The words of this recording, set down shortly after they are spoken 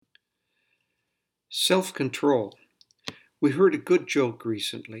Self-control. We heard a good joke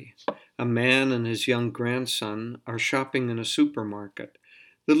recently. A man and his young grandson are shopping in a supermarket.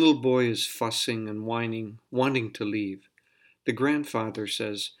 The little boy is fussing and whining, wanting to leave. The grandfather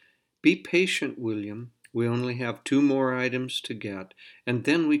says, "Be patient, William. We only have 2 more items to get, and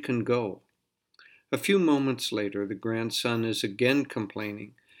then we can go." A few moments later, the grandson is again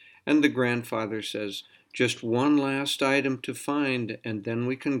complaining, and the grandfather says, "Just one last item to find, and then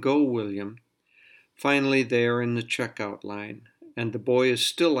we can go, William." Finally, they are in the checkout line, and the boy is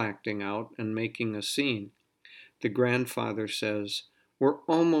still acting out and making a scene. The grandfather says, "We're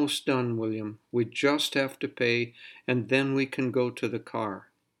almost done, William. We just have to pay, and then we can go to the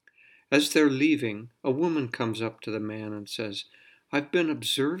car." As they're leaving, a woman comes up to the man and says, "I've been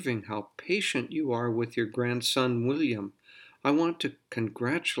observing how patient you are with your grandson, William. I want to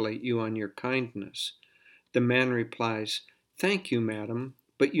congratulate you on your kindness." The man replies, "Thank you, madam,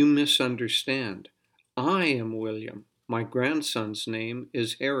 but you misunderstand. I am William. My grandson's name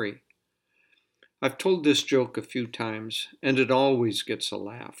is Harry." I've told this joke a few times, and it always gets a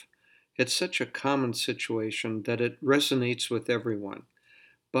laugh. It's such a common situation that it resonates with everyone.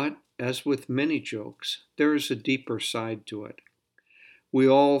 But, as with many jokes, there is a deeper side to it. We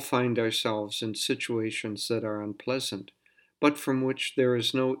all find ourselves in situations that are unpleasant, but from which there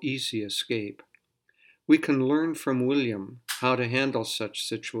is no easy escape. We can learn from William how to handle such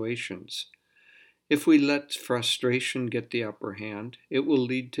situations. If we let frustration get the upper hand, it will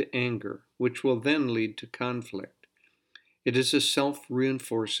lead to anger, which will then lead to conflict. It is a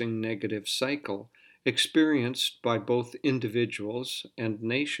self-reinforcing negative cycle experienced by both individuals and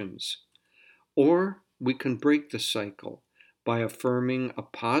nations. Or we can break the cycle by affirming a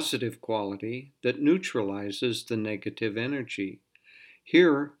positive quality that neutralizes the negative energy.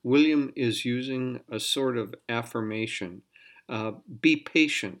 Here, William is using a sort of affirmation, be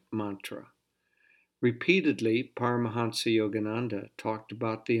patient mantra. Repeatedly, Paramhansa Yogananda talked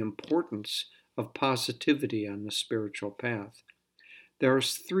about the importance of positivity on the spiritual path. There are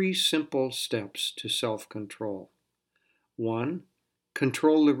 3 simple steps to self-control. 1.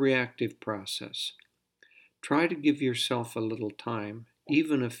 Control the reactive process. Try to give yourself a little time,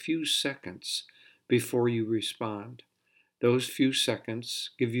 even a few seconds, before you respond. Those few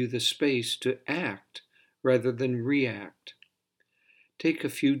seconds give you the space to act rather than react. Take a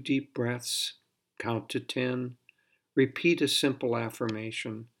few deep breaths, count to 10, repeat a simple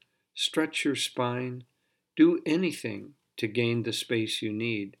affirmation, stretch your spine, do anything to gain the space you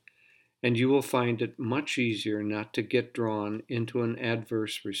need, and you will find it much easier not to get drawn into an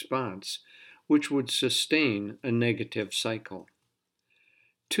adverse response, which would sustain a negative cycle.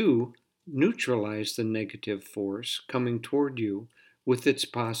 2. Neutralize the negative force coming toward you with its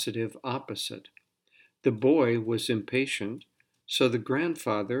positive opposite. The boy was impatient, so the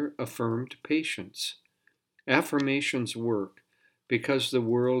grandfather affirmed patience. Affirmations work because the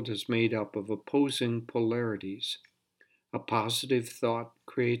world is made up of opposing polarities. A positive thought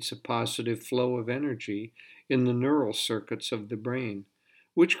creates a positive flow of energy in the neural circuits of the brain,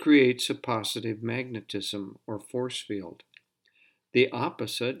 which creates a positive magnetism or force field. The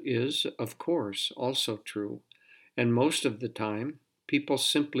opposite is, of course, also true, and most of the time, people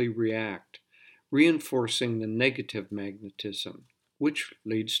simply react, reinforcing the negative magnetism, which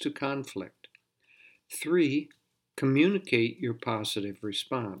leads to conflict. 3. Communicate your positive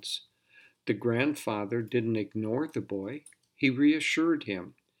response. The grandfather didn't ignore the boy, he reassured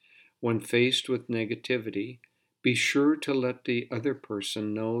him. When faced with negativity, be sure to let the other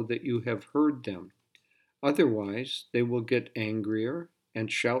person know that you have heard them. Otherwise, they will get angrier and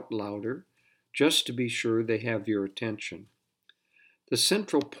shout louder just to be sure they have your attention. The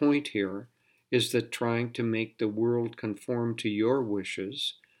central point here is that trying to make the world conform to your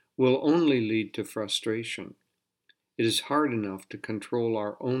wishes will only lead to frustration. It is hard enough to control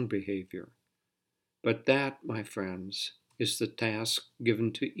our own behavior. But that, my friends, is the task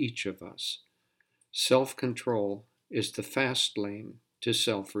given to each of us. Self-control is the fast lane to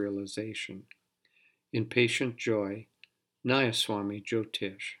self-realization. In patient joy, Nayaswami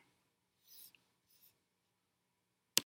Jyotish.